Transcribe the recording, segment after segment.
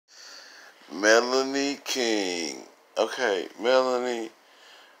Melanie King. Okay, Melanie,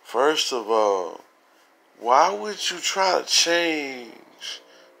 first of all, why would you try to change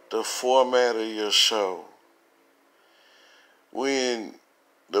the format of your show when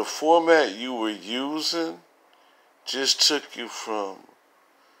the format you were using just took you from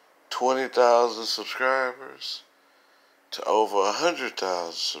 20,000 subscribers to over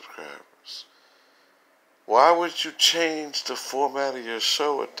 100,000 subscribers? Why would you change the format of your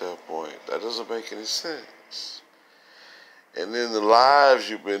show at that point? That doesn't make any sense. And then the lives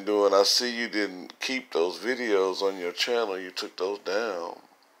you've been doing, I see you didn't keep those videos on your channel. You took those down.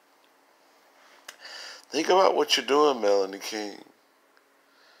 Think about what you're doing, Melanie King.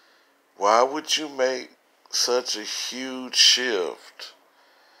 Why would you make such a huge shift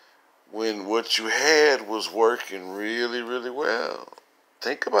when what you had was working really, really well?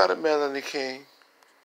 Think about it, Melanie King.